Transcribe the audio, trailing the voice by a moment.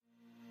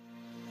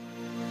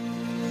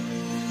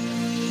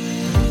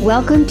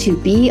Welcome to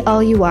Be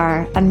All You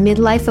Are, a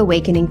midlife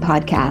awakening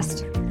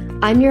podcast.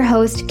 I'm your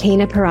host,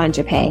 Kena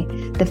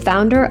Paranjape, the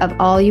founder of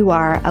All You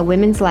Are, a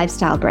women's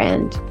lifestyle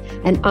brand,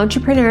 an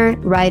entrepreneur,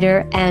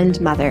 writer, and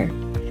mother.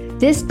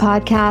 This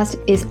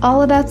podcast is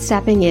all about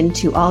stepping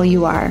into all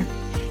you are.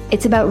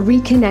 It's about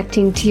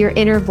reconnecting to your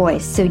inner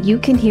voice so you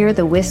can hear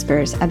the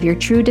whispers of your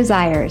true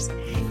desires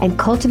and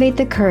cultivate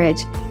the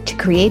courage to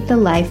create the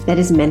life that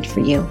is meant for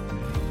you.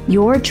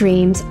 Your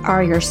dreams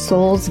are your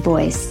soul's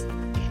voice.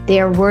 They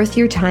are worth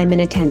your time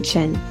and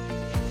attention.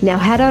 Now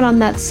head out on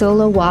that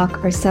solo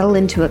walk or settle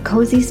into a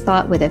cozy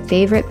spot with a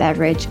favorite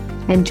beverage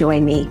and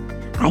join me.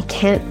 I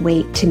can't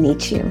wait to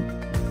meet you.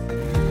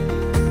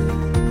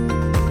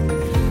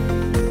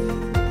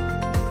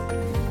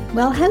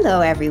 Well, hello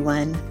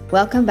everyone.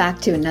 Welcome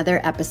back to another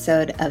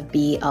episode of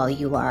Be All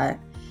You Are.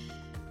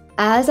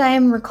 As I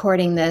am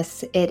recording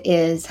this, it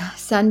is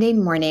Sunday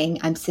morning.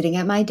 I'm sitting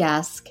at my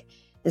desk.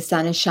 The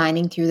sun is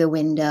shining through the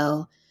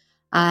window.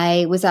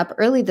 I was up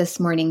early this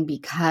morning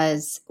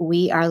because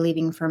we are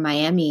leaving for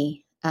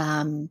Miami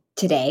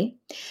today.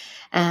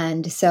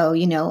 And so,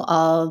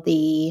 all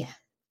the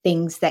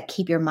things that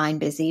keep your mind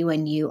busy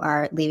when you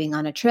are leaving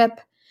on a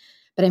trip.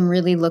 But I'm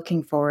really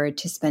looking forward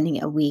to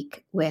spending a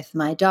week with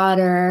my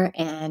daughter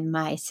and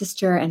my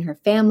sister and her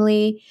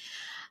family.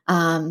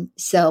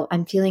 So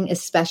I'm feeling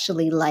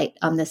especially light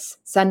on this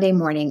Sunday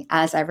morning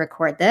as I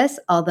record this,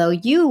 although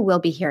you will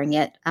be hearing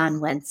it on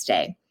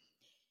Wednesday.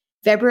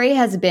 February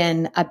has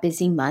been a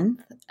busy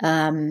month.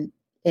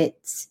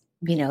 There's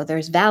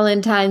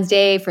Valentine's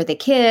Day for the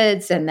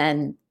kids, and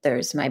then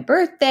there's my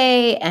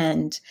birthday.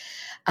 And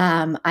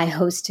I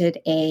hosted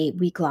a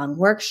week-long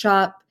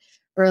workshop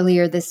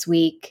earlier this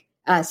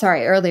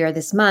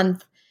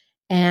month.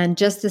 And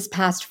just this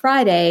past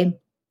Friday,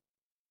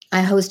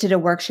 I hosted a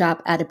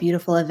workshop at a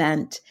beautiful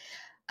event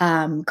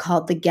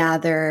called the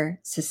Gather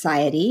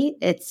Society.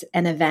 It's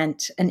an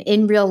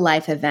in real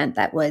life event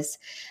that was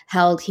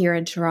held here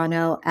in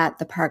Toronto at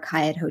the Park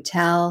Hyatt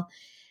Hotel.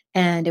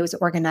 And it was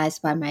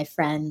organized by my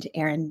friend,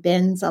 Erin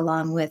Binns,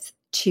 along with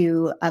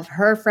two of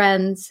her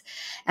friends.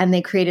 And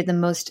they created the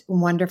most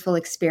wonderful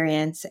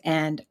experience.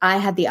 And I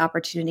had the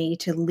opportunity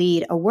to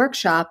lead a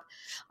workshop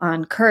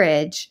on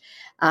courage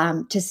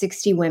to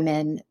 60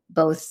 women,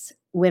 both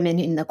women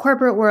in the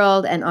corporate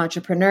world and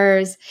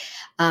entrepreneurs,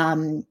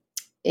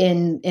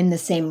 in the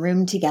same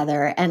room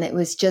together. And it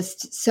was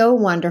just so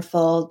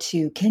wonderful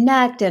to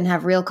connect and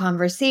have real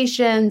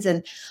conversations,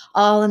 and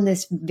all in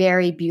this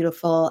very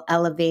beautiful,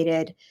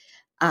 elevated,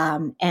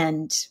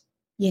 and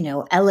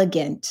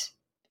elegant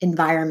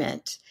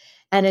environment.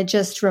 And it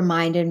just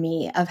reminded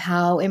me of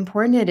how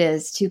important it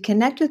is to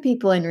connect with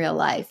people in real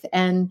life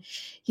and,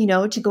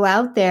 to go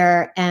out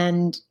there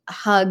and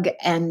hug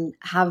and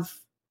have,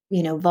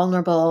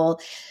 vulnerable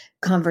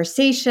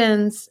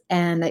conversations.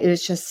 And it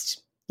was just,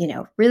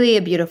 really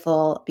a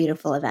beautiful,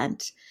 beautiful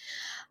event.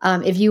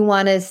 If you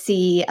want to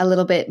see a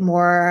little bit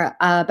more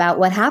about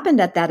what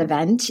happened at that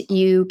event,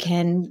 you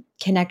can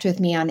connect with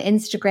me on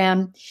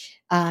Instagram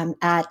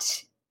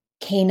at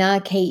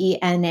Kena,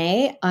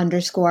 Kena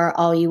 _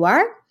 all you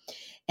are.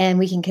 And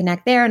we can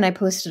connect there. And I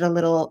posted a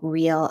little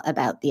reel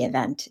about the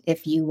event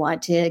if you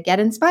want to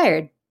get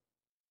inspired.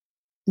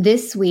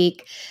 This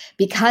week,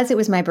 because it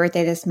was my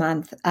birthday this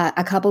month,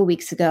 a couple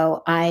weeks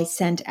ago, I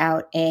sent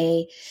out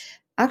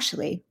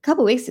Actually, a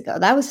couple weeks ago,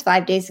 that was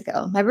 5 days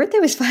ago. My birthday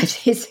was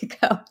 5 days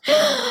ago.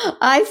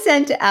 I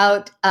sent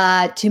out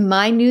to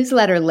my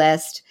newsletter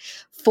list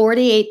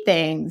 48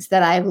 things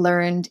that I've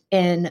learned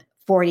in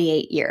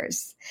 48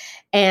 years.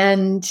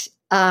 And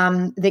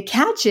the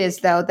catch is,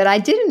 though, that I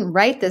didn't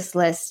write this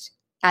list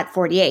at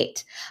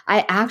 48.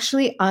 I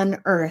actually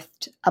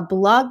unearthed a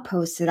blog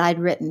post that I'd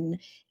written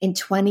in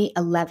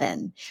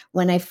 2011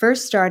 when I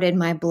first started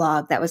my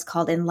blog that was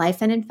called In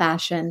Life and in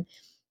Fashion.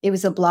 It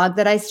was a blog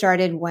that I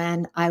started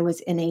when I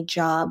was in a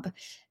job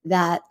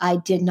that I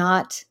did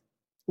not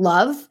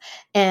love.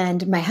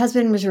 And my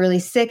husband was really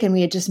sick, and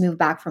we had just moved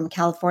back from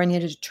California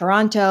to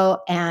Toronto.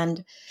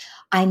 And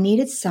I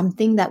needed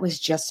something that was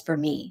just for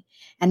me.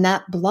 And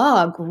that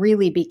blog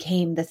really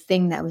became the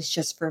thing that was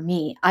just for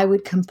me. I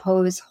would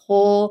compose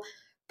whole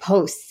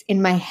posts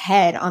in my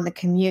head on the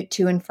commute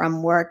to and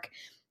from work.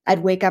 I'd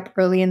wake up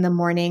early in the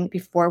morning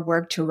before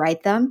work to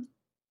write them.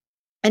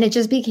 And it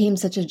just became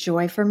such a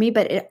joy for me,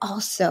 but it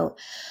also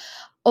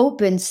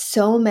opened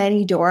so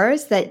many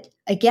doors that,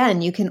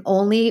 again, you can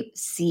only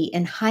see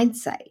in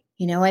hindsight.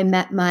 I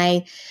met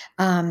my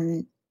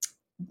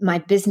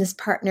business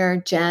partner,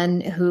 Jen,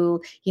 who,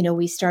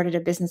 we started a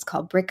business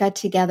called Bricka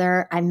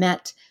together. I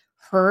met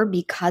her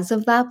because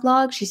of that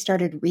blog. She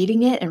started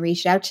reading it and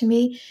reached out to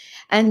me.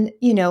 And,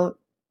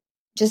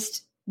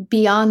 just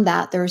beyond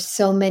that, there are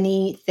so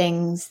many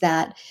things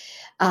that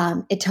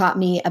it taught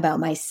me about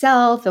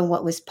myself and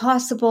what was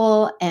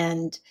possible,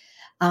 and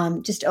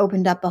just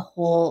opened up a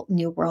whole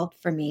new world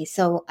for me.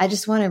 So I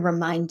just want to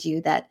remind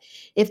you that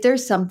if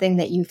there's something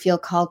that you feel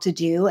called to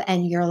do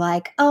and you're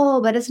like,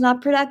 oh, but it's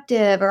not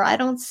productive, or I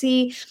don't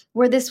see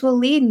where this will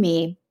lead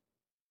me,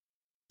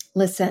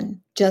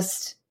 listen,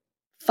 just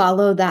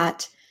follow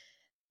that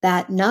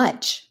that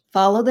nudge,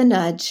 follow the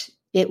nudge.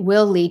 It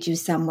will lead you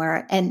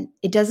somewhere. And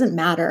it doesn't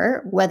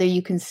matter whether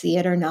you can see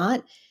it or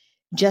not.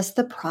 Just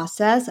the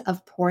process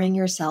of pouring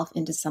yourself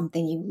into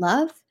something you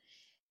love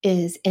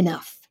is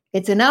enough.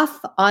 It's enough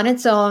on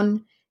its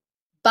own,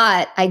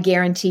 but I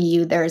guarantee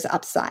you there's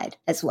upside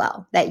as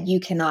well that you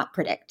cannot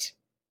predict.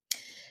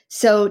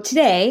 So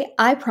today,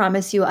 I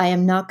promise you I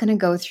am not going to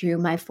go through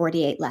my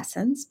 48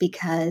 lessons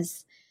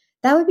because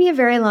that would be a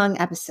very long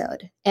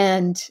episode.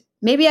 And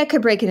maybe I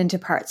could break it into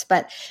parts,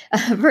 but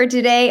for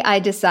today, I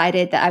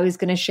decided that I was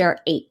going to share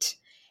eight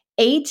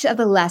of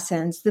the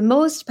lessons, the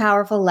most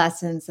powerful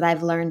lessons that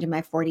I've learned in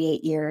my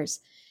 48 years.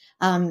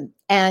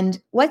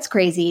 And what's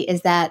crazy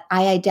is that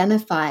I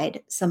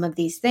identified some of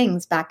these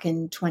things back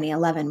in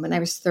 2011 when I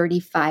was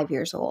 35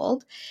 years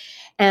old.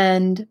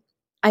 And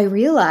I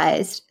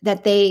realized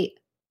that they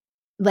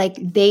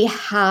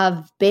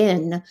have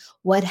been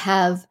what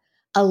have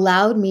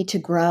allowed me to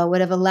grow,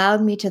 what have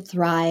allowed me to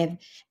thrive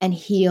and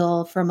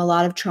heal from a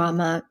lot of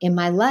trauma in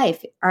my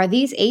life are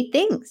these 8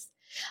 things.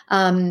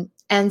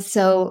 And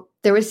so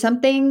there was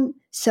something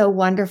so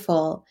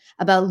wonderful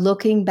about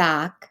looking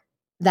back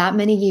that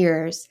many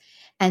years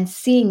and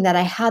seeing that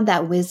I had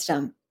that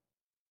wisdom.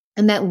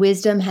 And that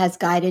wisdom has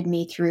guided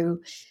me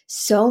through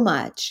so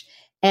much.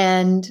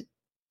 And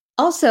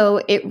also,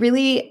 it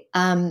really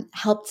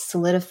helped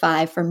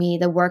solidify for me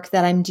the work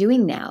that I'm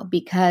doing now,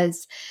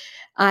 because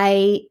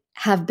I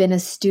have been a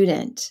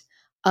student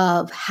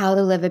of how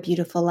to live a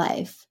beautiful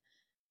life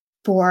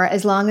for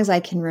as long as I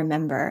can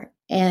remember.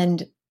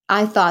 And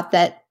I thought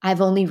that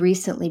I've only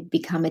recently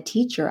become a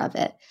teacher of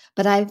it,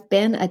 but I've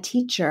been a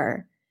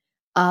teacher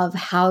of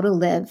how to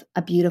live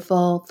a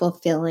beautiful,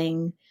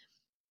 fulfilling,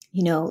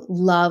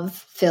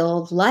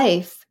 love-filled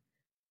life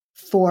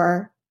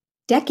for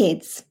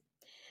decades.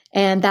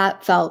 And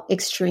that felt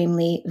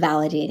extremely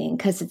validating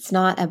because it's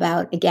not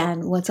about,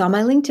 again, what's on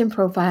my LinkedIn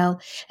profile.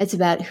 It's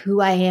about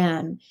who I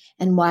am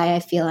and why I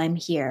feel I'm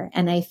here.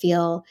 And I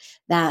feel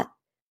that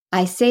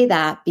I say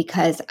that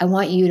because I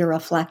want you to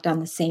reflect on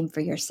the same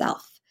for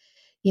yourself.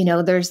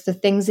 There's the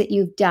things that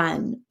you've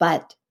done,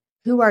 but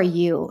who are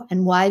you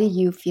and why do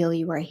you feel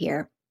you are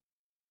here?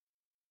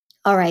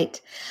 All right,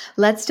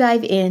 let's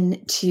dive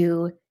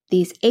into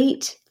these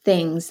 8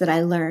 things that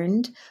I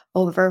learned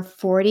over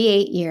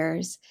 48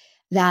 years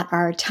that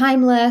are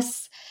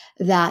timeless,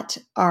 that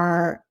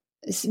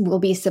will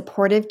be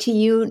supportive to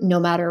you no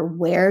matter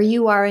where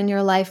you are in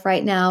your life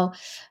right now,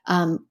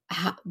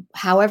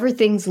 however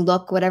things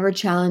look, whatever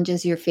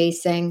challenges you're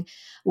facing,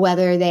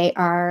 whether they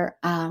are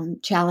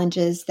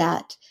challenges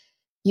that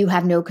you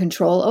have no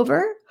control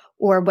over,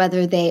 or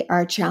whether they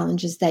are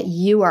challenges that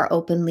you are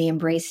openly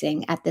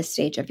embracing at this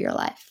stage of your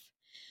life.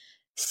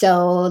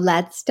 So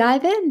let's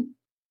dive in.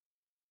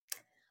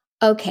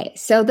 Okay,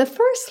 so the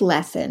first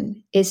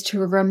lesson is to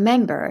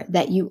remember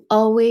that you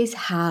always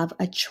have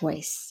a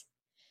choice.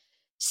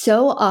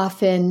 So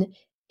often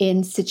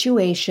in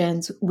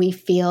situations, we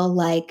feel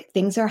like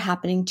things are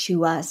happening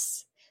to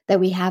us, that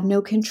we have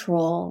no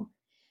control,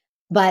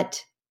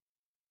 but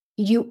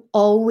you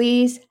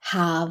always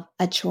have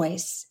a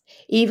choice.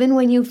 Even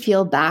when you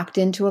feel backed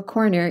into a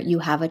corner, you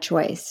have a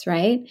choice,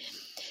 right?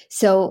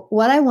 So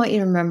what I want you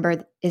to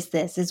remember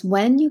is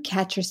when you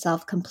catch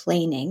yourself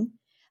complaining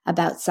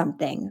about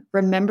something,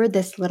 remember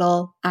this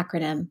little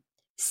acronym,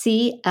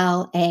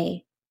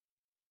 CLA.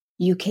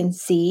 You can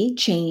C,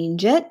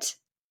 change it.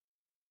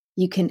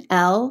 You can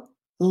L,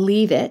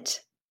 leave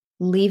it,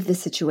 leave the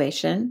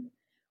situation,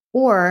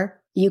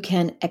 or you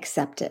can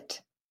accept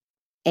it.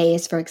 A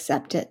is for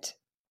accept it.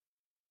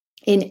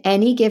 In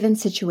any given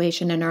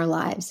situation in our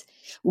lives,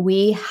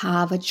 we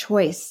have a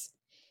choice.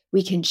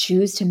 We can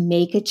choose to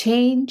make a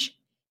change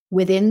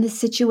within the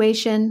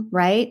situation,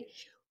 right?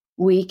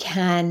 We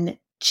can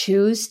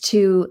choose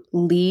to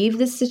leave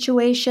the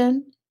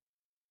situation,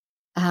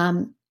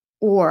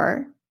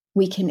 or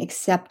we can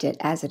accept it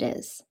as it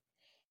is.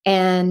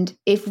 And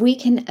if we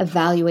can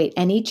evaluate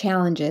any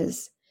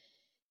challenges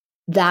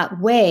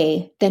that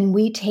way, then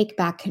we take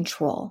back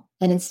control.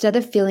 And instead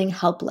of feeling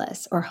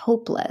helpless or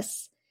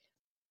hopeless,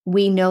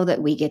 we know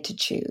that we get to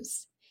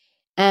choose.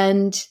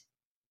 And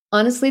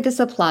honestly, this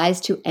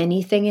applies to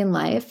anything in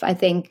life. I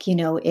think,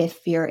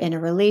 if you're in a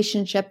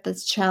relationship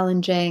that's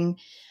challenging,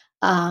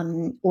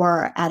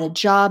 or at a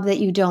job that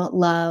you don't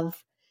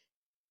love,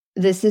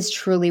 this is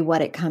truly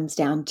what it comes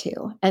down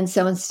to. And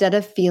so instead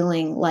of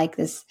feeling like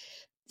this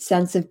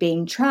sense of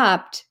being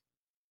trapped,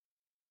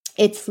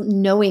 it's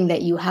knowing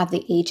that you have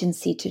the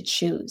agency to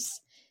choose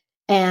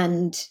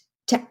and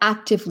to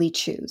actively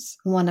choose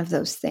one of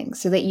those things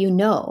so that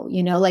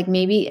like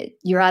maybe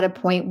you're at a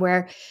point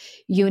where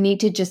you need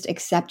to just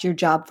accept your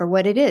job for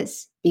what it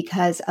is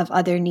because of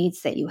other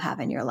needs that you have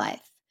in your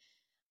life.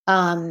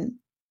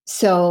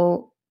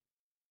 So,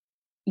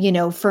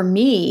 for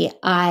me,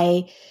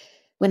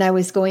 when I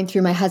was going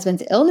through my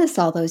husband's illness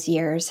all those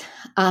years,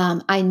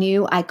 I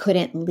knew I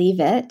couldn't leave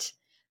it.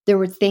 There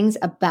were things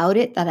about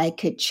it that I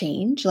could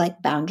change,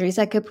 like boundaries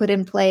I could put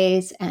in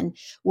place and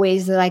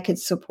ways that I could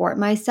support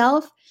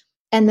myself.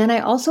 And then I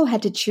also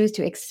had to choose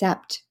to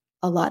accept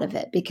a lot of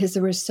it because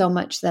there was so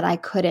much that I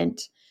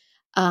couldn't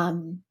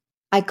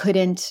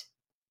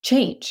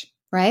change,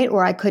 right?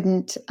 Or I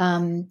couldn't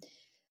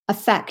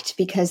affect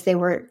because they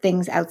were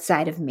things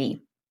outside of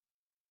me.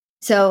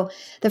 So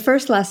the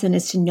first lesson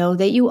is to know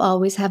that you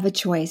always have a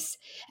choice.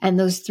 And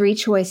those three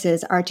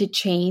choices are to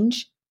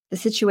change the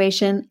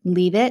situation,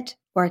 leave it,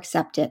 or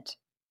accept it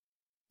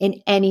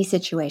in any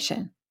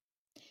situation.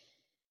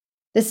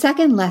 The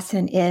second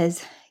lesson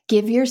is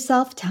give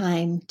yourself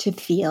time to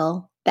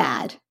feel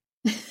bad.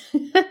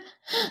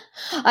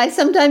 I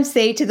sometimes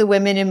say to the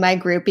women in my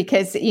group,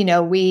 because,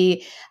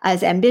 we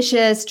as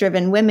ambitious,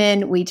 driven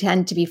women, we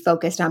tend to be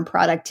focused on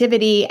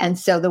productivity. And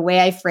so the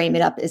way I frame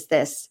it up is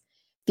this: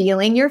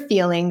 feeling your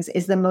feelings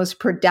is the most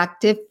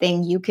productive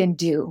thing you can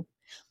do.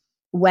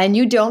 When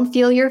you don't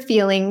feel your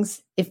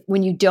feelings,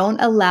 when you don't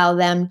allow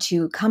them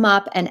to come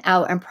up and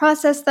out and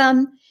process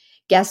them,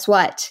 guess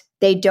what?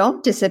 They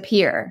don't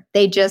disappear.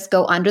 They just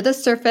go under the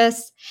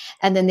surface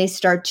and then they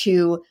start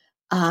to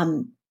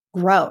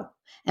grow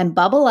and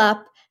bubble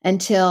up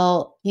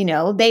until,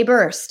 they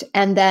burst.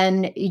 And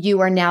then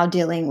you are now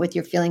dealing with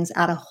your feelings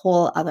at a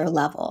whole other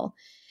level.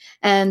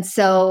 And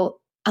so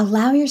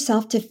allow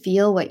yourself to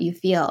feel what you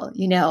feel.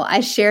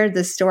 I shared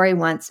this story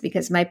once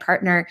because my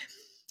partner,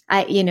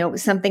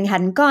 something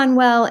hadn't gone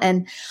well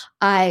and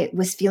I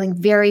was feeling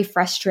very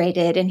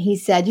frustrated. And he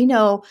said,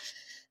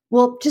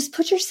 well, just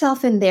put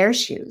yourself in their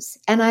shoes.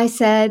 And I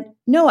said,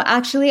 no,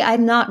 actually,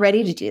 I'm not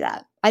ready to do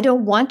that. I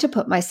don't want to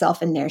put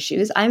myself in their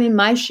shoes. I'm in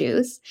my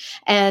shoes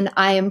and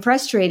I am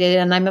frustrated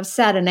and I'm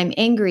upset and I'm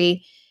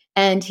angry.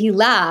 And he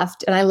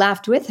laughed and I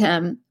laughed with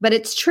him, but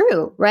it's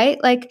true,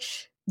 right? Like,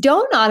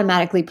 don't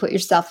automatically put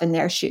yourself in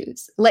their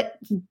shoes.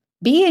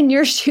 Be in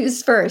your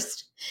shoes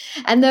first.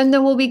 And then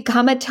there will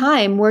become a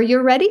time where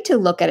you're ready to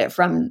look at it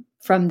from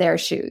their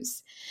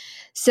shoes.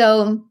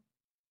 So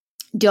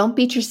don't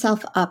beat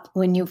yourself up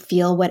when you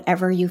feel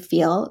whatever you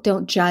feel.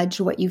 Don't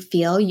judge what you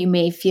feel. You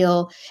may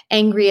feel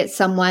angry at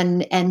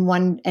someone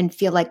and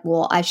feel like,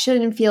 well, I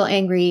shouldn't feel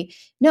angry.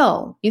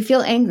 No, you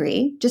feel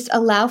angry. Just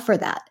allow for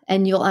that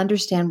and you'll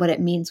understand what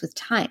it means with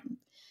time.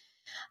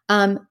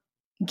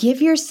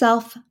 Give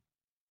yourself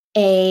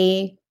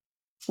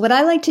what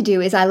I like to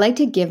do is I like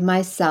to give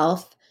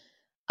myself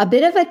a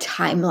bit of a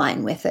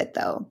timeline with it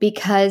though,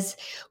 because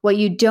what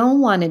you don't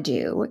want to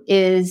do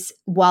is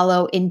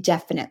wallow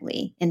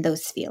indefinitely in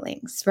those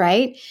feelings,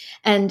 right?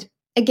 And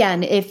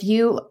again, if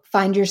you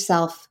find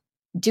yourself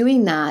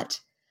doing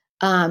that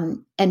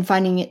and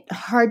finding it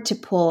hard to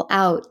pull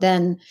out,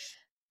 then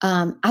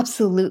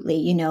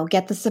absolutely,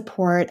 get the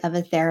support of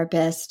a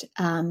therapist,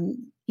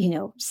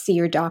 see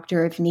your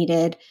doctor if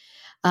needed.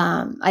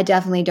 I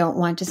definitely don't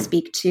want to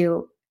speak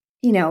to,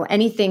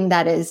 anything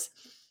that is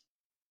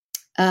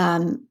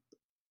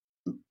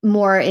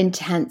more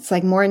intense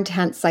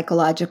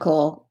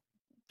psychological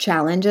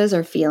challenges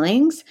or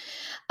feelings.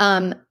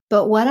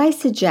 But what I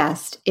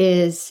suggest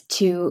is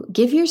to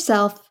give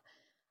yourself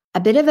a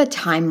bit of a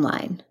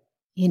timeline.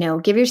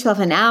 Give yourself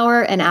an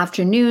hour, an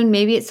afternoon,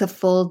 maybe it's a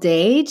full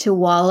day to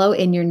wallow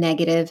in your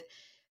negative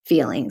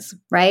feelings,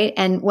 right?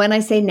 And when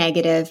I say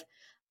negative,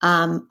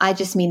 I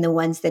just mean the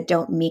ones that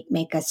don't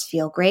make us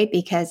feel great,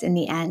 because in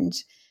the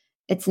end,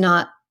 it's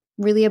not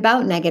really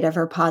about negative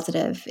or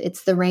positive.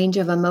 It's the range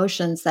of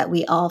emotions that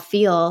we all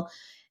feel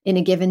in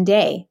a given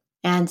day.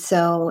 And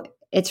so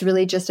it's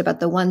really just about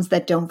the ones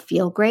that don't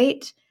feel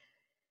great.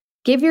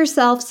 Give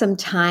yourself some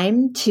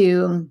time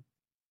to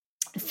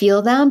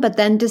feel them, but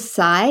then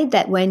decide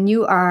that when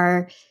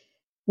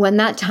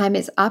that time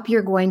is up,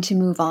 you're going to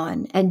move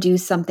on and do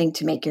something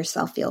to make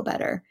yourself feel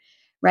better,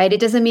 right? It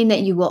doesn't mean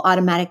that you will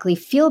automatically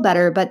feel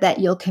better, but that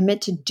you'll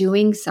commit to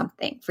doing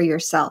something for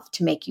yourself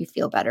to make you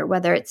feel better,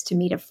 whether it's to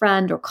meet a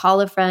friend or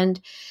call a friend,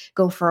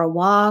 go for a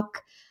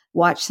walk,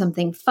 watch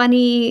something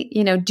funny,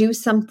 do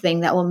something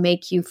that will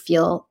make you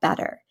feel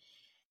better.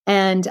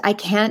 And I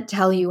can't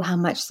tell you how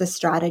much this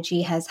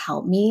strategy has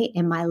helped me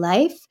in my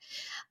life.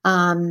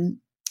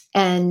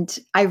 And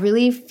I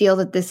really feel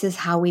that this is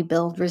how we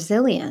build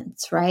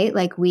resilience, right?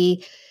 Like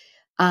we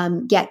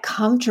get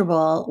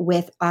comfortable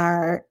with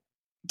our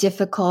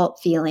difficult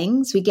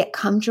feelings. We get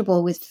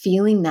comfortable with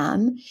feeling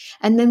them.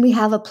 And then we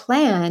have a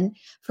plan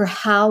for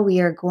how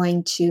we are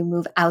going to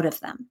move out of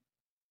them.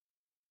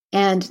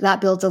 And that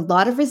builds a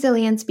lot of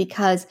resilience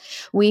because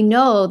we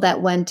know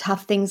that when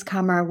tough things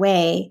come our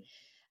way,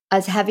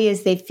 as heavy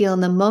as they feel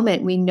in the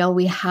moment, we know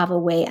we have a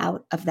way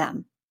out of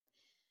them.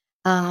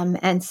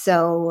 And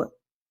so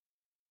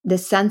the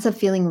sense of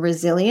feeling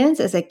resilience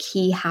is a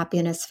key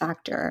happiness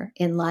factor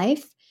in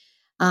life.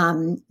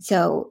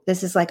 So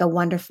this is like a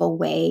wonderful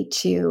way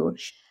to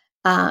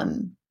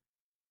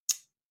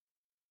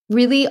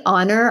really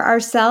honor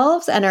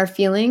ourselves and our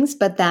feelings,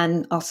 but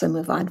then also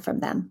move on from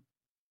them.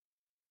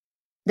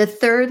 The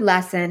third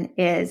lesson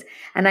is,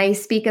 and I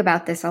speak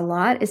about this a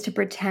lot, is to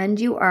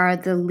pretend you are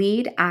the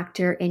lead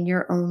actor in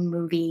your own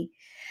movie.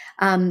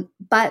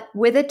 But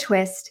with a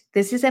twist,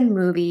 this is a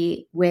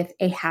movie with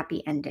a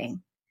happy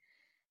ending.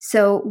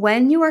 So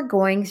when you are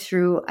going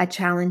through a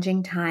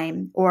challenging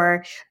time,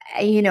 or,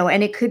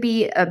 and it could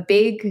be a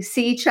big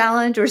C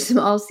challenge or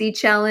small C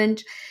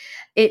challenge,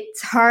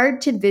 it's hard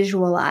to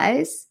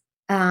visualize,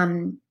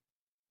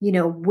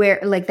 where,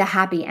 like, the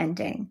happy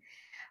ending.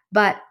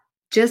 But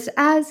just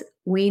as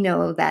we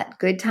know that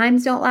good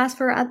times don't last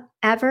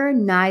forever,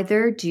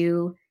 neither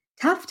do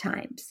tough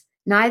times.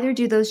 Neither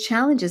do those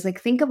challenges. Like,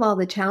 think of all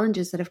the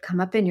challenges that have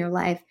come up in your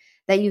life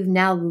that you've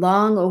now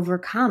long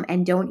overcome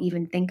and don't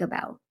even think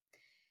about.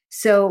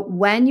 So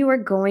when you are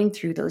going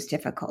through those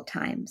difficult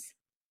times,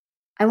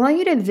 I want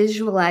you to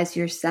visualize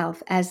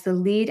yourself as the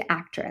lead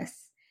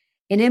actress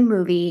in a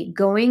movie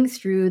going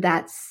through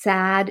that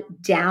sad,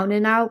 down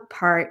and out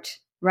part,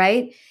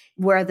 right?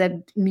 Where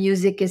the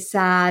music is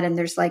sad and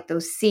there's like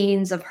those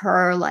scenes of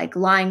her like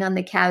lying on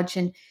the couch,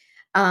 and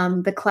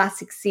the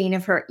classic scene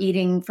of her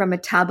eating from a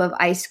tub of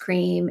ice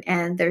cream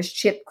and there's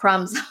chip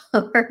crumbs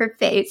all over her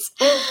face.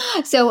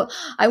 So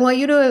I want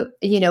you to,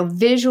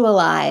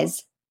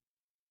 visualize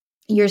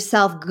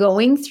yourself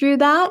going through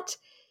that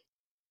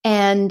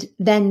and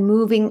then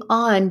moving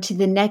on to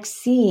the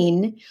next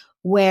scene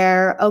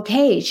where,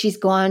 okay, she's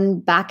gone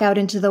back out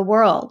into the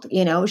world.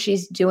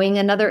 She's doing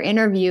another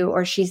interview,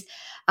 or she's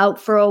out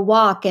for a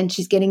walk and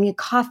she's getting a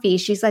coffee.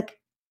 She's like,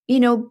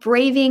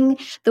 braving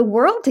the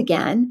world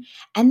again.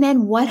 And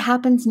then what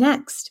happens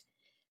next?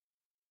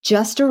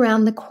 Just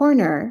around the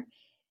corner,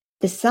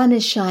 the sun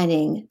is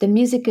shining, the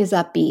music is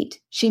upbeat.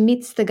 She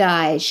meets the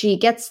guy, she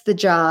gets the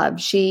job,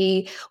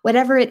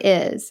 whatever it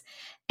is.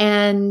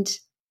 And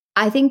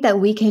I think that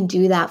we can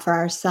do that for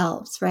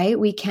ourselves, right?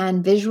 We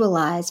can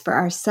visualize for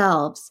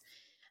ourselves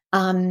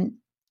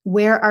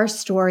where our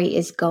story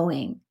is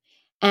going,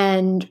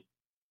 and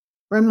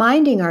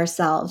reminding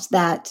ourselves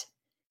that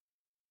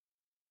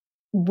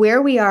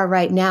where we are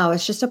right now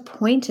is just a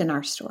point in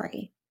our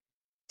story.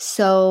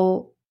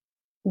 So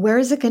where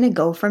is it going to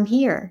go from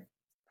here,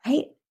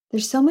 right?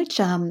 There's so much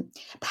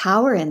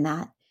power in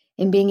that,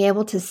 in being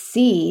able to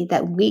see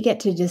that we get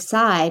to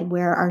decide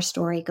where our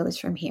story goes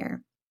from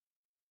here.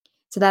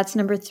 So that's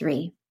number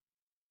 3.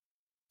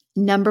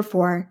 Number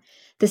 4,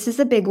 this is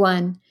a big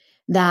one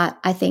that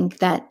I think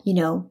that,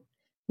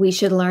 we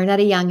should learn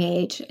at a young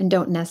age and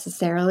don't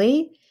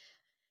necessarily.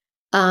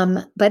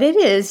 But it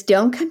is,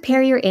 don't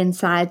compare your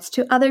insides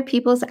to other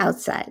people's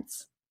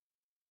outsides.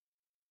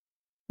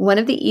 One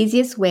of the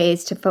easiest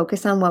ways to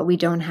focus on what we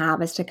don't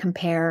have is to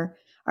compare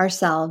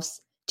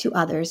ourselves to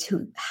others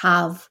who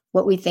have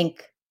what we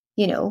think,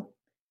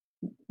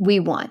 we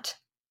want.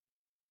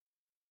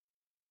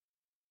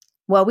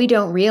 What we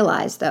don't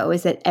realize, though,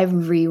 is that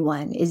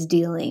everyone is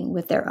dealing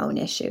with their own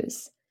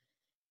issues.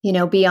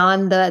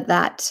 Beyond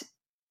that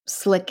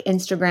slick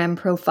Instagram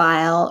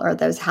profile or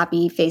those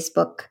happy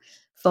Facebook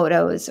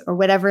photos or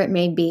whatever it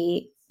may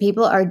be,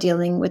 people are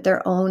dealing with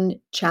their own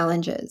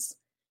challenges.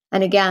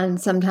 And again,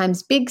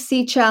 sometimes big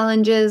C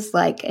challenges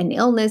like an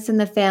illness in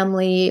the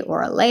family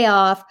or a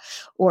layoff,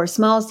 or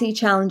small C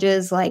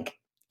challenges like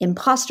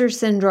imposter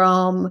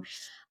syndrome,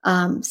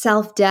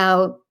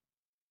 self-doubt.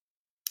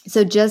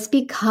 So just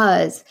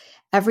because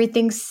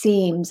everything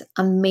seems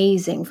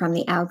amazing from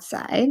the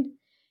outside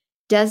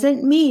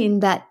doesn't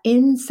mean that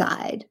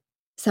inside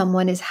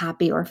someone is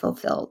happy or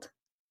fulfilled.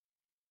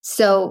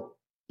 So,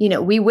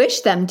 we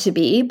wish them to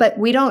be, but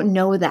we don't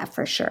know that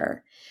for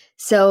sure.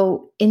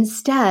 So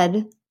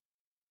instead,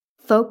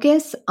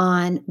 focus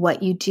on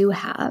what you do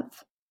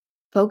have.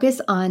 Focus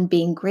on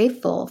being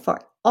grateful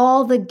for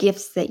all the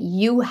gifts that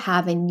you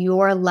have in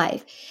your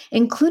life,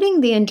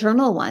 including the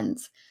internal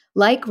ones,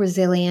 like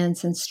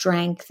resilience and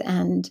strength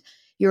and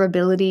your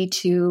ability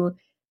to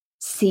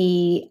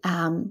see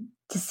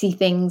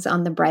things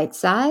on the bright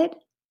side.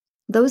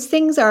 Those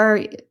things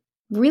are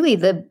really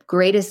the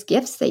greatest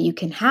gifts that you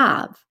can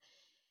have.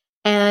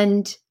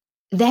 And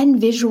then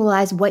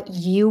visualize what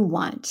you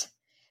want,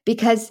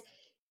 because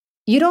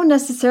you don't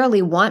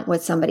necessarily want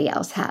what somebody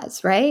else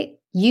has, right?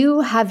 You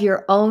have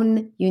your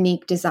own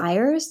unique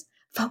desires.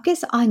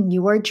 Focus on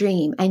your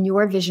dream and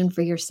your vision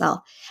for yourself,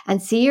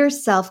 and see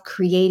yourself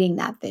creating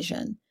that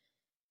vision.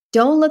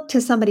 Don't look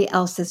to somebody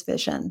else's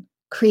vision.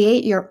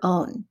 Create your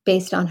own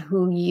based on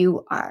who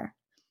you are.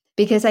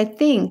 Because I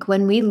think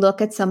when we look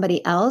at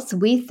somebody else,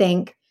 we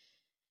think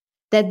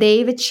that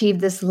they've achieved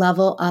this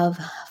level of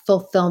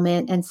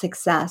fulfillment and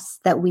success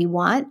that we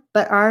want,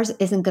 but ours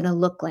isn't going to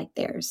look like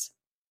theirs.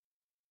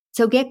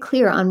 So get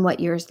clear on what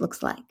yours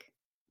looks like.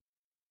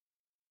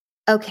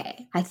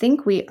 Okay, I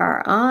think we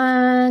are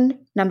on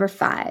number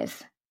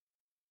 5.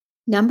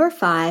 Number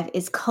 5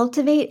 is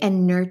cultivate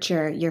and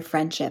nurture your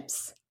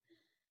friendships.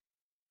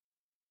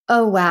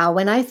 Oh, wow.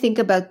 When I think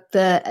about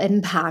the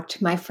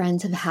impact my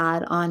friends have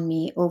had on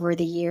me over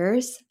the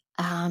years,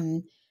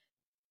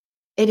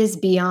 it is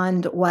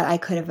beyond what I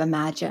could have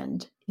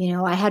imagined.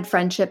 I had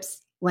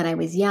friendships when I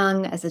was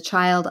young, as a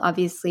child,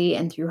 obviously,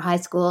 and through high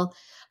school.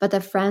 But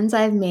the friends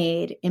I've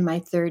made in my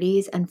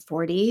 30s and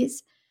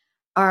 40s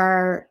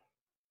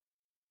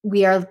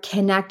we are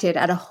connected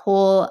at a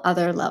whole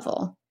other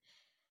level.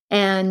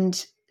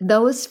 And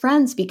those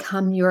friends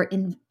become your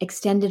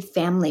extended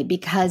family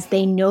because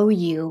they know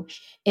you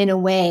in a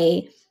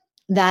way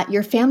that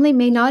your family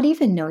may not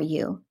even know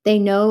you. They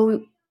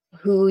know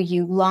who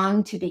you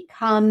long to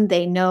become.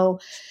 They know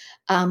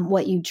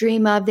what you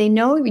dream of. They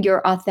know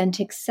your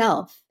authentic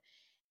self.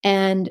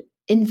 And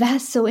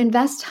invest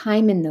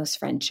time in those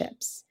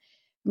friendships.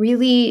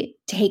 Really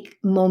take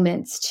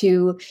moments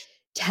to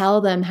tell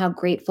them how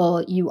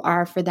grateful you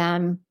are for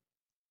them.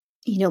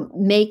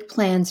 Make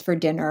plans for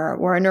dinner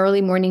or an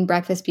early morning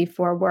breakfast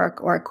before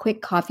work or a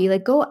quick coffee.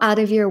 Like, go out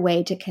of your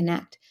way to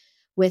connect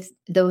with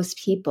those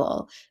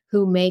people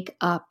who make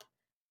up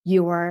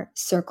your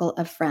circle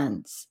of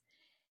friends,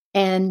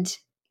 and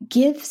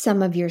give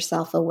some of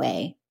yourself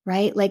away,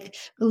 right? Like,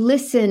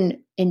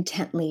 listen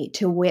intently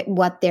to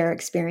what they're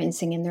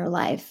experiencing in their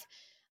life.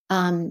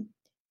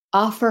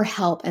 Offer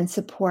help and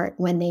support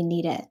when they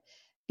need it,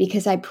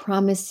 because I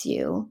promise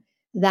you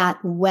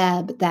that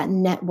web, that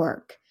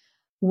network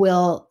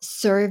will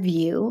serve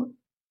you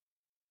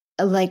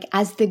like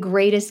as the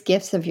greatest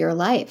gifts of your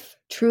life,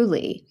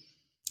 truly,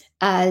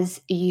 as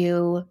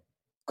you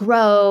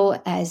grow,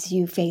 as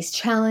you face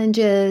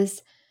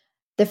challenges.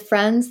 The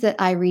friends that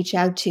I reach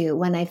out to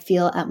when I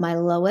feel at my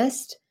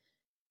lowest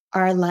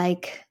are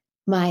like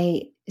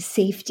my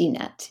safety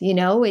net.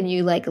 When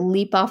you like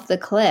leap off the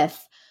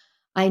cliff,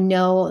 I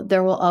know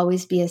there will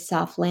always be a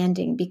soft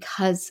landing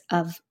because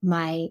of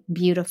my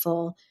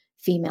beautiful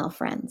female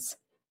friends.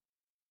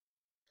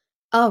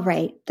 All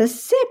right. The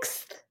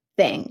sixth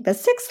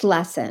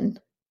lesson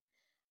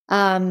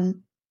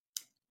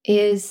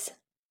is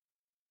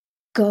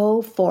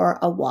go for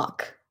a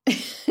walk.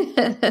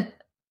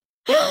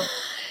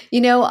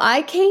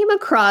 I came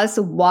across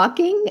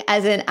walking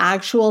as an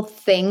actual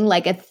thing,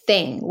 like a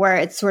thing where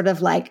it's sort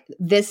of like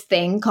this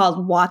thing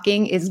called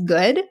walking is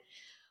good,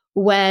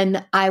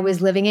 when I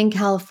was living in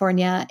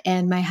California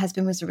and my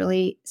husband was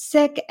really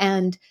sick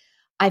and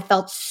I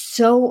felt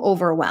so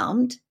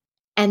overwhelmed.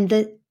 And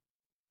the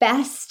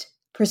best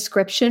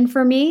prescription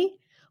for me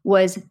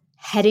was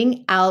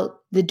heading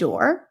out the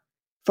door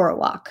for a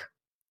walk.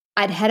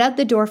 I'd head out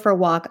the door for a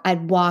walk.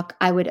 I'd walk.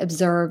 I would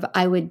observe.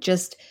 I would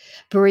just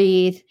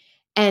breathe.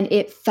 And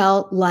it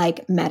felt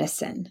like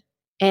medicine.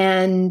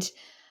 And,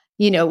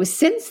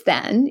 since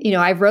then,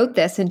 I wrote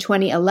this in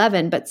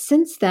 2011, but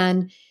since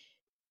then,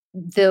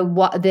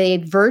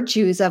 the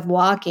virtues of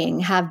walking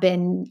have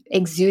been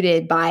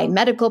exuded by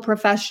medical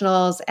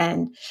professionals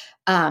and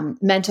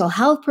mental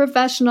health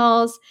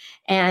professionals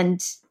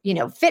and,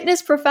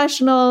 fitness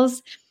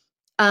professionals.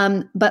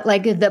 But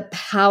like the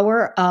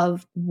power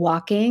of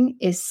walking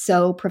is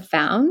so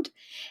profound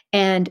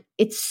and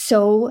it's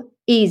so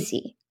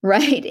easy,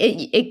 right?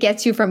 It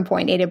gets you from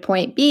point A to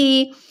point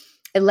B.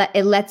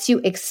 It lets you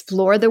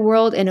explore the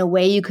world in a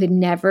way you could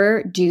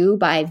never do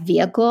by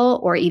vehicle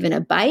or even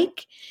a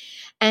bike.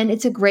 And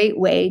it's a great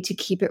way to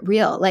keep it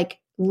real, like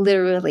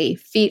literally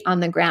feet on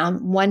the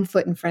ground, one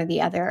foot in front of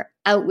the other,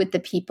 out with the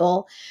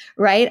people,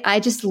 right? I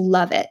just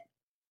love it.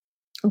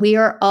 We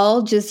are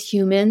all just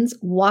humans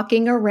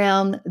walking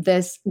around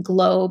this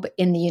globe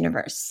in the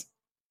universe.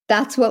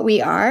 That's what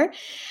we are.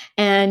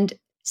 And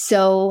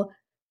so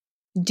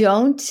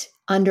don't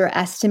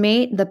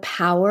underestimate the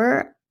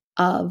power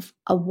of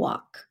a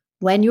walk.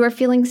 When you are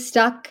feeling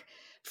stuck,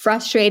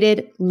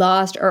 frustrated,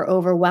 lost, or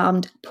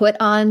overwhelmed, put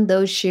on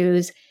those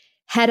shoes,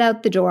 head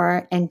out the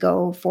door, and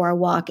go for a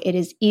walk. It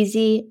is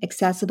easy,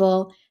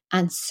 accessible,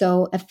 and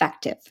so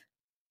effective.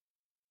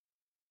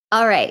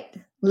 All right,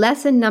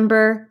 lesson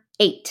number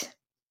 8.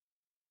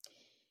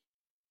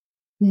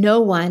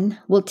 No one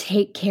will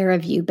take care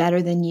of you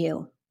better than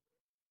you.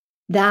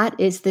 That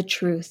is the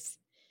truth.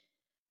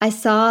 I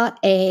saw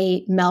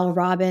a Mel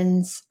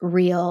Robbins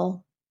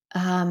reel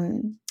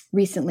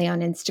recently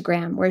on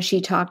Instagram where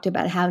she talked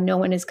about how no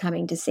one is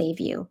coming to save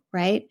you,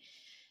 right?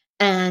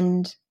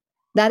 And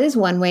that is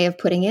one way of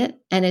putting it.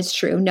 And it's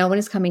true. No one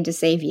is coming to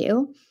save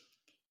you.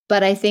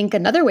 But I think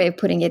another way of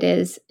putting it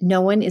is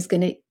no one is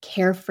going to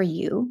care for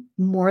you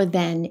more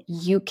than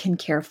you can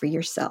care for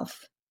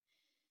yourself.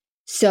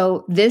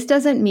 So this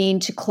doesn't mean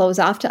to close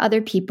off to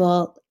other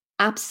people.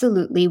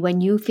 Absolutely.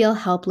 When you feel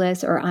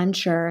helpless or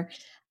unsure,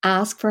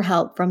 ask for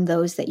help from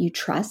those that you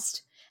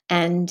trust.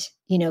 And,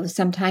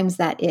 sometimes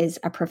that is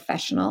a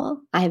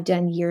professional. I have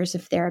done years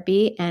of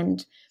therapy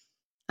and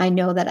I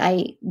know that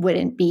I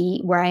wouldn't be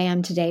where I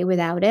am today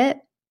without it.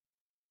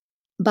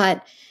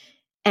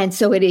 And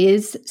so it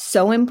is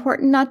so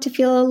important not to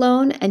feel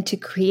alone and to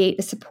create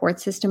a support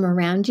system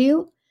around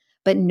you.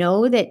 But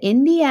know that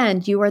in the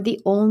end, you are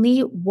the only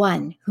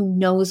one who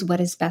knows what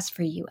is best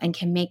for you and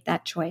can make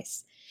that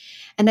choice.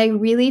 And I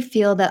really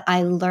feel that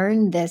I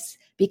learned this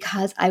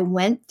because I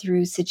went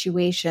through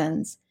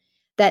situations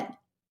that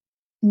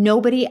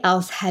nobody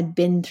else had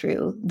been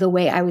through the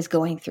way I was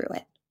going through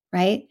it,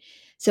 right?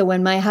 So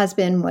when my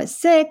husband was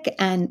sick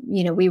and,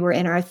 we were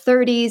in our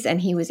 30s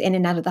and he was in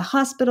and out of the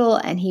hospital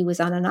and he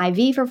was on an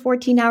IV for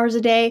 14 hours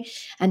a day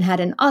and had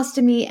an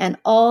ostomy and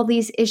all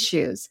these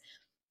issues,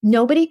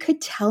 nobody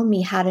could tell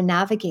me how to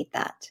navigate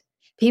that.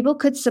 People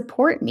could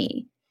support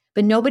me,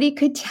 but nobody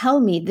could tell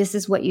me this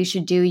is what you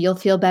should do. You'll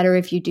feel better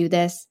if you do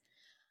this.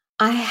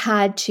 I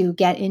had to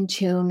get in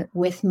tune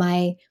with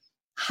my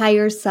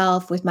higher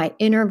self, with my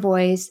inner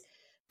voice,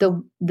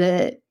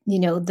 the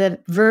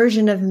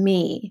version of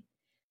me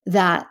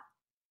that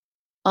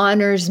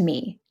honors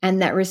me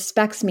and that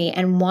respects me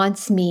and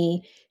wants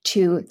me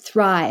to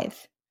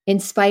thrive in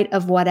spite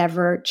of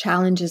whatever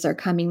challenges are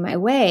coming my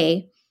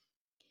way.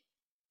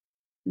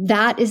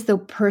 That is the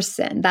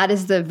person, that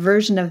is the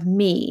version of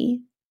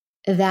me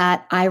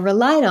that I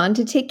relied on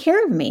to take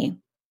care of me.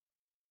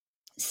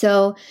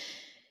 So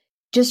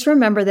just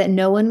remember that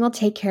no one will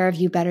take care of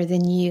you better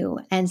than you.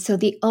 And so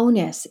the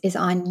onus is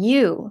on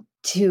you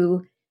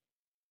to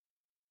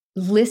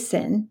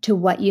listen to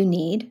what you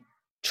need,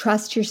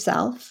 trust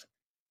yourself,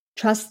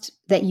 trust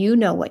that you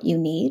know what you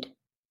need,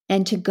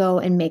 and to go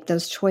and make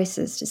those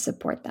choices to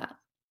support that.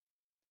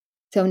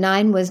 So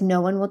 9 was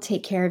no one will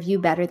take care of you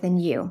better than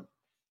you.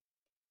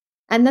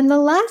 And then the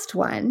last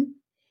one,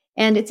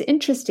 and it's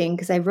interesting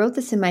because I wrote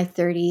this in my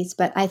 30s,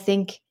 but I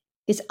think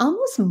it's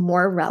almost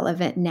more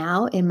relevant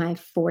now in my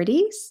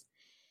 40s,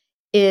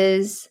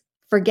 is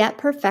forget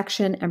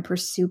perfection and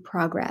pursue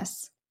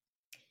progress.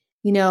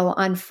 You know,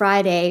 on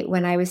Friday,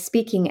 when I was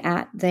speaking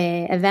at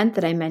the event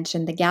that I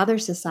mentioned, the Gather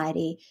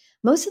Society,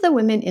 most of the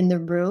women in the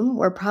room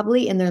were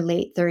probably in their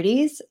late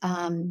 30s,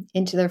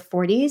 into their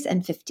 40s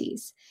and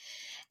 50s.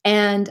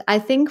 And I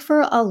think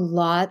for a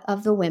lot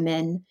of the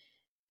women,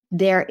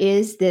 there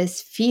is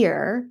this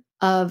fear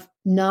of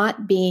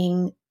not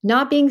being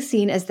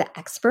seen as the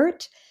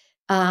expert,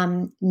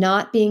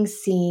 not being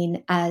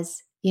seen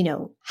as,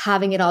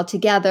 having it all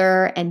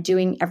together and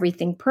doing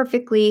everything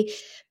perfectly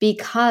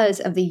because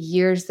of the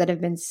years that have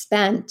been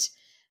spent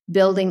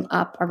building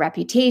up a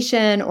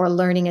reputation or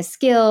learning a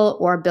skill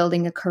or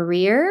building a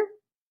career.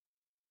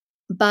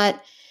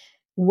 But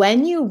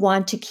when you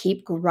want to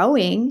keep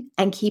growing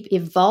and keep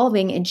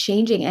evolving and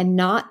changing and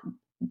not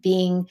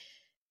being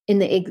in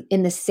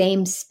the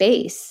same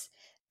space,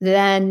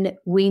 then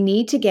we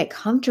need to get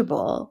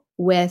comfortable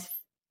with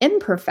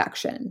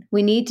imperfection.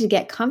 We need to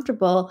get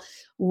comfortable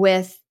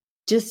with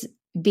just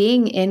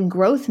being in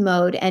growth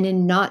mode and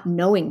in not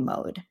knowing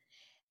mode.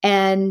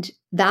 And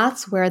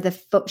that's where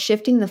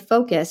shifting the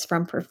focus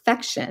from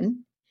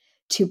perfection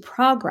to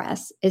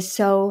progress is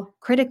so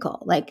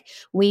critical. Like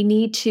we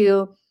need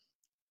to,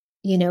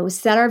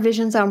 set our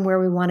visions on where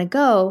we want to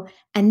go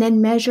and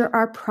then measure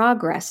our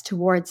progress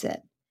towards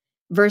it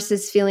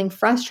versus feeling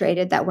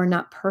frustrated that we're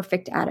not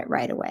perfect at it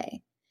right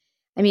away.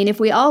 I mean, if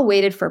we all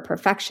waited for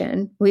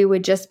perfection, we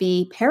would just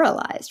be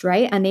paralyzed,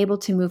 right? Unable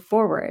to move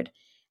forward.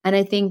 And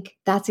I think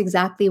that's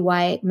exactly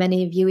why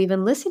many of you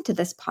even listen to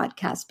this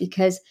podcast,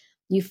 because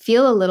you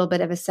feel a little bit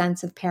of a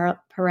sense of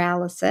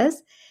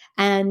paralysis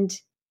and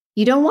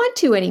you don't want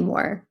to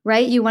anymore,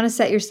 right? You want to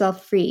set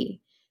yourself free.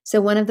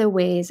 So one of the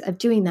ways of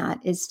doing that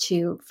is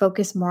to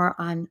focus more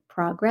on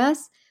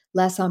progress,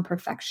 less on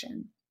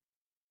perfection.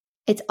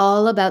 It's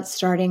all about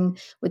starting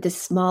with the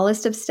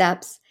smallest of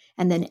steps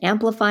and then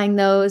amplifying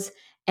those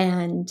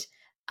and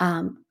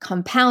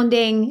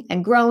compounding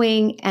and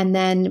growing. And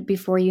then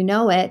before you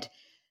know it,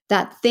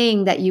 that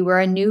thing that you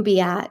were a newbie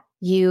at,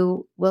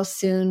 you will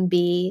soon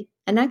be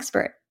an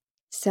expert.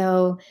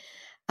 So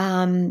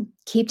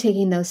keep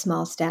taking those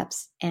small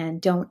steps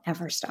and don't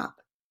ever stop.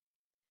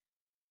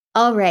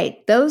 All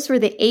right, those were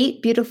the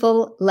 8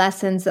 beautiful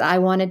lessons that I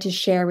wanted to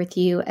share with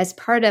you as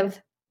part of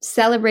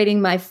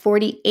celebrating my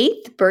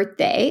 48th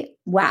birthday.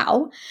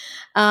 Wow.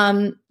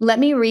 Let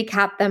me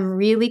recap them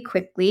really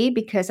quickly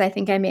because I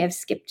think I may have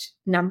skipped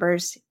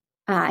numbers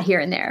here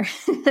and there.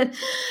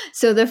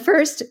 So the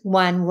first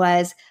one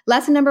was,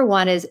 lesson number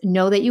 1 is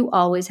know that you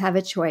always have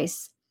a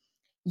choice.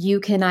 You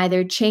can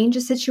either change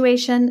a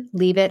situation,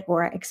 leave it,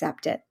 or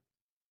accept it.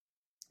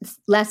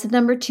 Lesson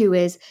number 2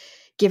 is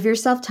give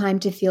yourself time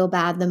to feel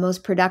bad. The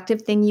most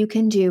productive thing you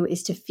can do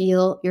is to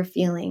feel your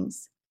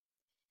feelings.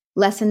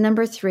 Lesson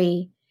number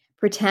 3,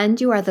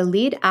 pretend you are the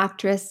lead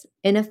actress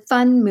in a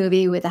fun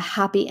movie with a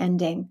happy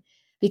ending,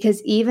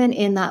 because even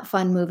in that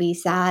fun movie,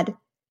 sad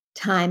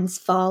times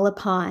fall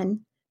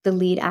upon the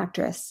lead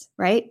actress,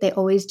 right? They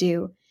always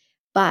do,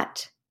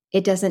 but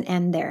it doesn't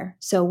end there.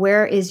 So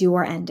where is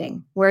your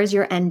ending? Where is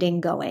your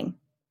ending going?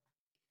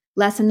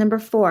 Lesson number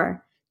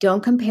 4,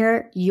 don't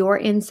compare your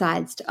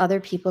insides to other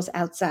people's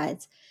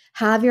outsides.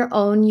 Have your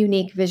own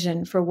unique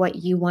vision for what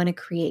you want to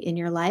create in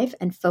your life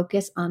and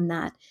focus on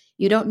that.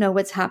 You don't know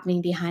what's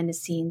happening behind the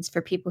scenes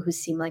for people who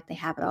seem like they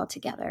have it all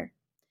together.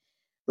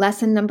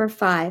 Lesson number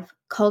 5,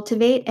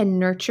 cultivate and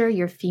nurture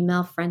your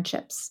female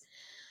friendships.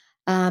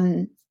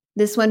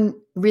 This one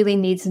really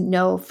needs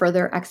no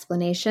further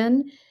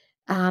explanation.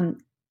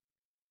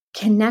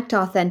 Connect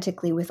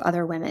authentically with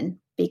other women,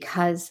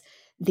 because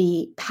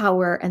the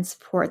power and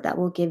support that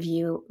will give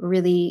you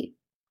really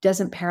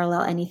doesn't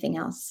parallel anything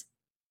else.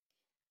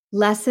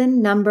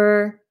 Lesson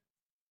number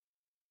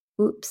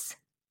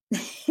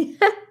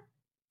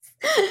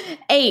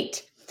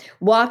 8,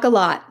 walk a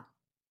lot.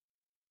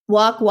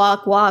 Walk,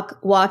 walk, walk.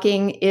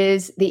 Walking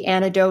is the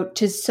antidote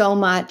to so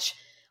much.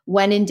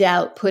 When in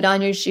doubt, put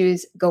on your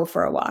shoes, go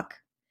for a walk.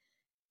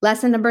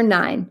 Lesson number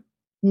 9,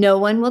 no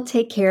one will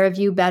take care of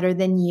you better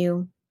than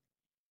you.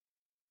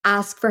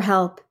 Ask for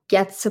help,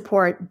 get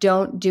support,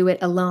 don't do it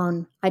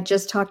alone. I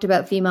just talked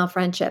about female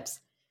friendships,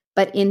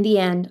 but in the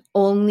end,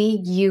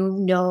 only you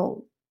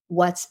know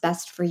what's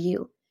best for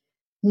you.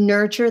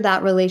 Nurture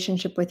that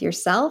relationship with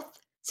yourself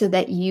so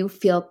that you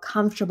feel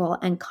comfortable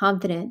and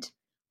confident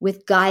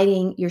with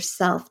guiding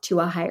yourself to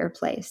a higher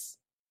place.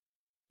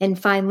 And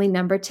finally,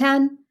 number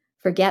 10,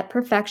 forget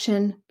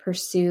perfection,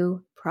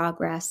 pursue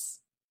progress.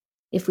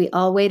 If we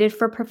all waited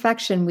for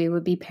perfection, we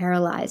would be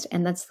paralyzed.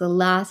 And that's the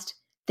last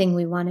thing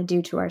we want to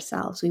do to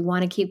ourselves. We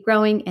want to keep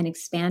growing and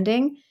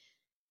expanding.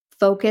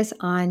 Focus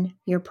on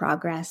your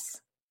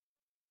progress.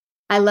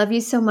 I love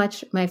you so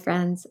much, my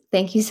friends.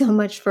 Thank you so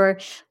much for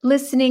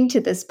listening to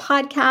this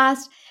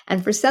podcast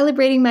and for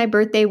celebrating my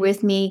birthday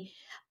with me.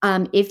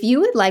 If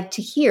you would like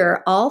to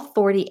hear all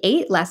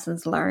 48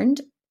 lessons learned,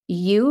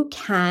 you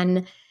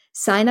can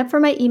sign up for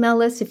my email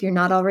list if you're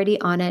not already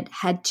on it.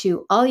 Head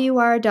to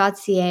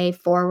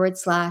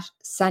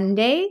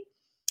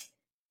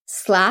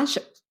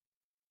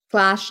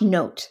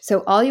allyouare.ca/Sunday/note.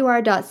 So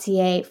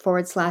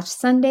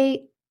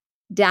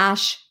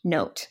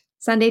allyouare.ca/Sunday-note.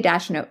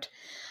 Sunday-note.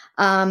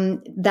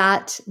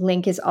 That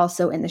link is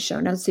also in the show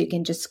notes. So you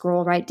can just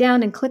scroll right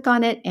down and click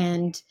on it,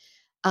 and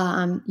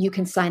you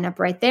can sign up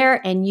right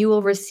there, and you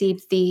will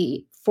receive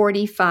the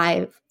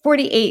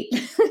 48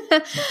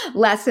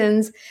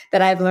 lessons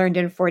that I've learned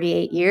in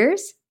 48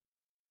 years.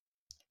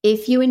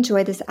 If you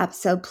enjoy this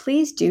episode,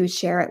 please do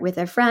share it with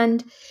a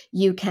friend.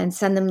 You can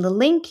send them the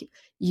link.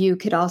 You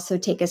could also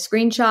take a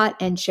screenshot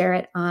and share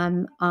it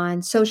on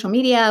social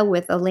media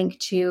with a link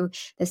to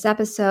this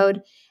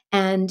episode.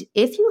 And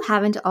if you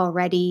haven't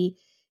already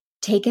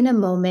taken a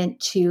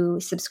moment to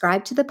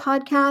subscribe to the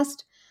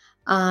podcast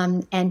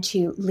and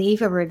to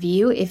leave a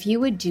review, if you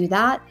would do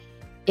that,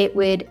 it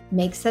would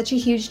make such a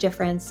huge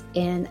difference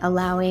in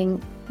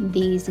allowing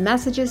these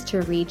messages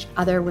to reach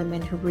other women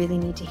who really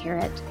need to hear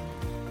it.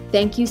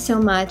 Thank you so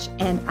much,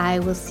 and I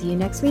will see you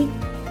next week.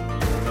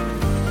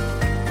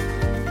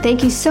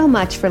 Thank you so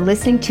much for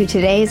listening to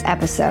today's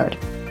episode.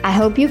 I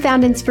hope you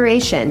found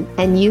inspiration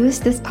and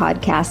used this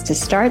podcast to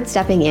start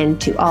stepping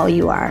into all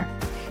you are.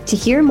 To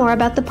hear more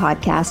about the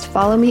podcast,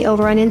 follow me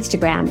over on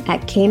Instagram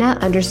at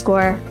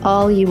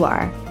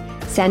Kena_allyouare.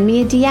 Send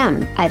me a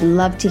DM. I'd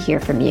love to hear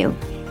from you.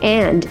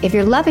 And if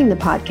you're loving the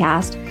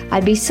podcast,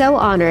 I'd be so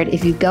honored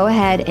if you go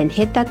ahead and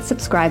hit that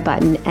subscribe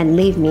button and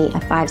leave me a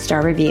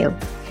 5-star review.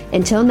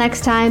 Until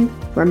next time,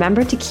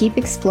 remember to keep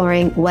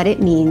exploring what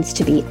it means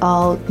to be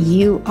all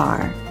you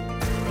are.